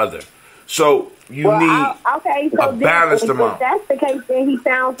potent than the other? So you need a balanced amount. If that's the case, then he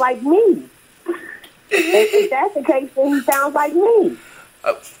sounds like me. If that's the case, then he sounds like me.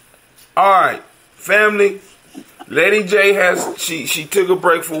 All right, family. Lady J she took a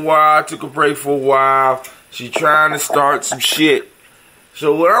break for a while. I took a break for a while. She trying to start some shit.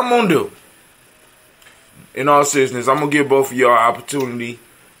 So what I'm gonna do, in all seriousness, I'm gonna give both of y'all opportunity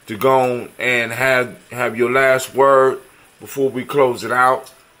to go and have your last word before we close it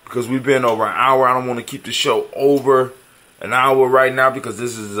out, because we've been over an hour. I don't want to keep the show over an hour right now because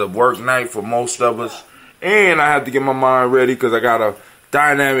this is a work night for most of us, and I have to get my mind ready because I got a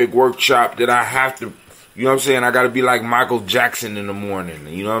dynamic workshop that I have to, you know what I'm saying? I got to be like Michael Jackson in the morning.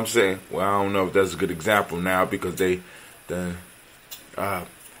 You know what I'm saying? Well, I don't know if that's a good example now because I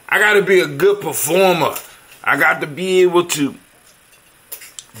got to be a good performer. I got to be able to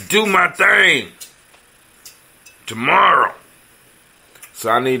do my thing tomorrow. So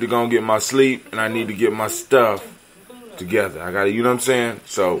I need to go and get my sleep and I need to get my stuff together. I got to, you know what I'm saying?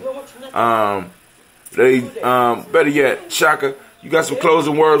 So, better yet, Shaka, you got some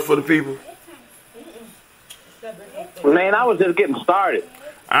closing words for the people? Man, I was just getting started.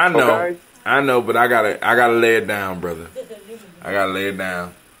 I know, but I gotta lay it down, brother. I gotta lay it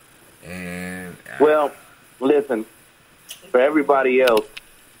down. And well, listen, for everybody else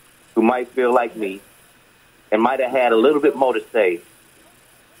who might feel like me and might have had a little bit more to say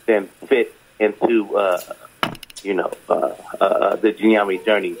than fit into the Gye-Nyame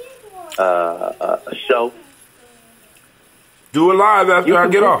Journey show. Do it live after I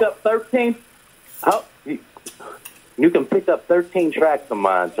get off. You can pick up 13 tracks of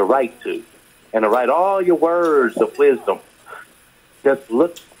mine to write to and to write all your words of wisdom. Just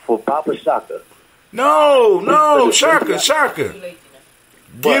look for Papa Shaka. No, Shaka.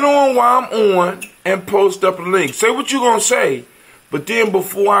 Get on while I'm on and post up a link. Say what you're going to say, but then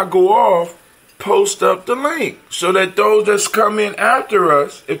before I go off, post up the link so that those that's come in after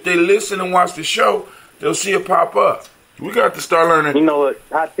us, if they listen and watch the show, they'll see it pop up. We got to start learning. You know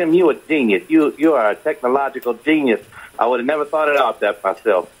what, Tim, you a genius. You are a technological genius. I would have never thought it out that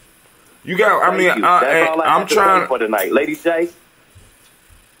myself. You got, I mean, That's all I'm trying for tonight. Lady J?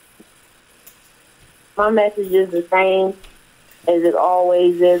 My message is the same as it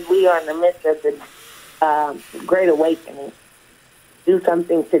always is. We are in the midst of the Great Awakening. Do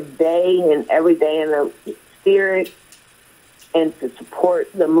something today and every day in the spirit and to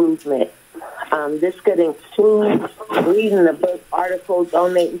support the movement. This could include reading the book, articles,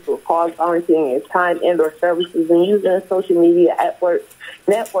 donating to a cause, volunteering your time and/or services, and using a social media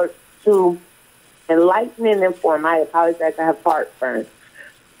network to enlighten and inform. I apologize, I have heartburn.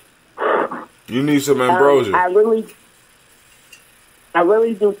 You need some ambrosia. I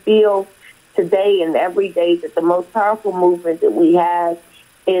really do feel today and every day that the most powerful movement that we have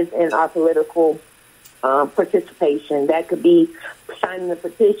is in our political participation. That could be signing the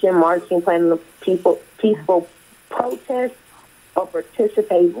petition, marching, planning a peaceful protest, or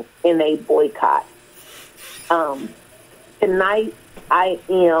participating in a boycott. Tonight, I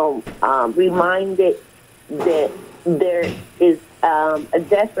am reminded that there is a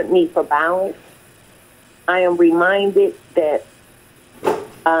desperate need for balance. I am reminded that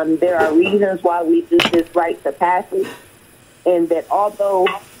there are reasons why we do this right to passage, and that although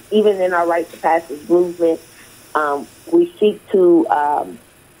even in our right to passage movement, we seek to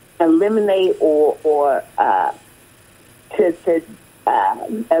eliminate or to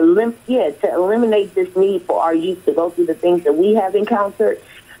eliminate this need for our youth to go through the things that we have encountered.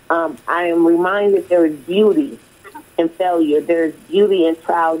 I am reminded there is beauty in failure. There is beauty in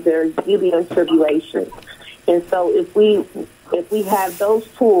trial. There is beauty in tribulation. And so if we have those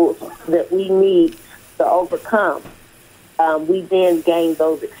tools that we need to overcome, we then gain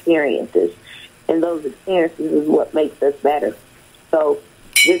those experiences. And those experiences is what makes us better. So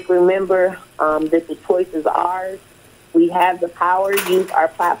just remember that the choice is ours. We have the power to use our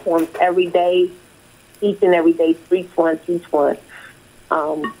platforms every day, each and every day, teach one.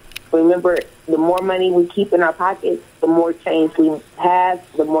 Remember, the more money we keep in our pockets, the more change we have,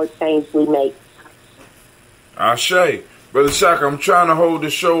 the more change we make. Ashe. Brother Shaka, I'm trying to hold the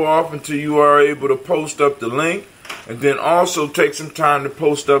show off until you are able to post up the link, and then also take some time to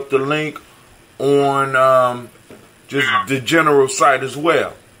post up the link on just the general site as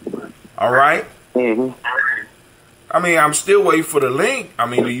well. All right? Mm-hmm. I mean, I'm still waiting for the link. I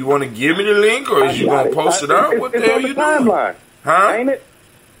mean, do you want to give me the link, or is you going to post it up? What the hell you doing? Huh? Ain't it?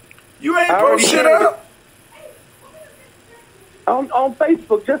 You ain't post shit up? On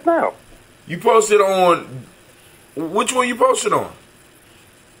Facebook just now. You posted on... Which one you posted on?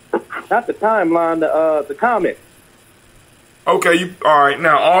 Not the timeline, the comment. Okay, all right.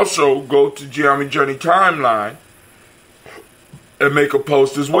 Now, also go to Gye-Nyame Journey timeline and make a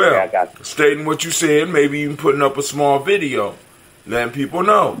post as well. Okay, I got you. Stating what you said, maybe even putting up a small video, letting people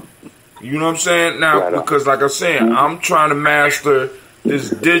know. You know what I'm saying? Now, because like I said, I'm trying to master this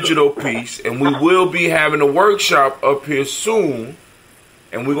digital piece, and we will be having a workshop up here soon.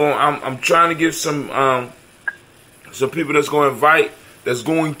 And I'm trying to get some people that's going to invite, that's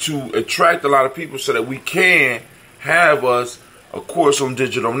going to attract a lot of people, so that we can have us a course on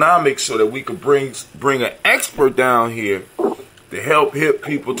digitalnomics, so that we could bring an expert down here to help hit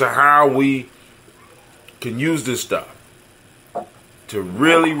people to how we can use this stuff to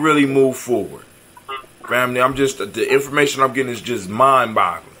really, really move forward. Family, the information I'm getting is just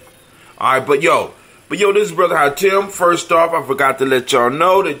mind-boggling. All right, but yo, this is Brother Hatim. First off, I forgot to let y'all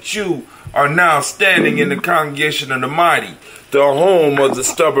know that you are now standing in the congregation of the mighty, the home of the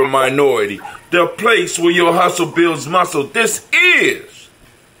stubborn minority, the place where your hustle builds muscle. This is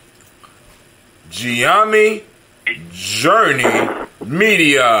Gye-Nyame Journey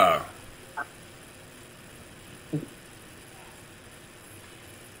Media.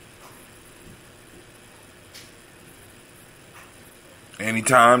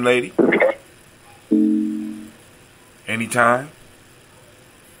 Anytime, lady. Anytime.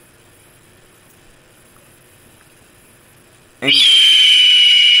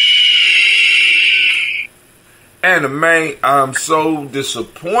 Anime, I'm so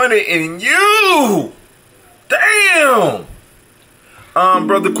disappointed in you. Damn.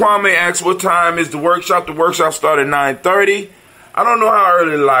 Brother Kwame asks, what time is the workshop? The workshop started at 9:30. I don't know how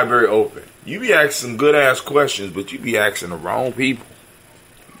early the library open. You be asking some good ass questions, but you be asking the wrong people.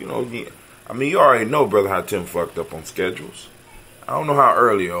 You know, I mean, you already know Brother Hatim fucked up on schedules. I don't know how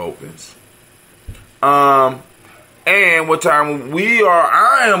early it opens. And what time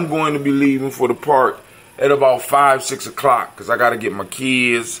I am going to be leaving for the park at about 5, 6 o'clock, because I got to get my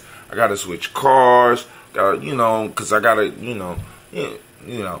kids. I gotta switch cars. Cause I gotta,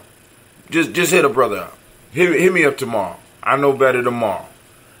 just hit a brother up. Hit me up tomorrow. I know better tomorrow.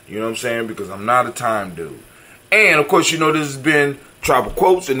 You know what I'm saying? Because I'm not a time dude. And of course, this has been Tribal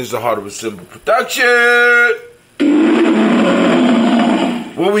Quotes, and this is the Heart of a Simple production.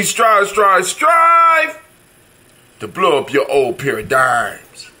 Where we strive to blow up your old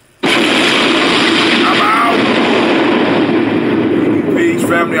paradigms. I'm out. Peace,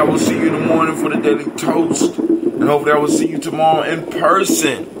 family. I will see you in the morning for the Daily Toast. And hopefully I will see you tomorrow in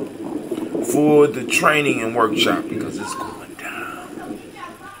person for the training and workshop, because it's cool.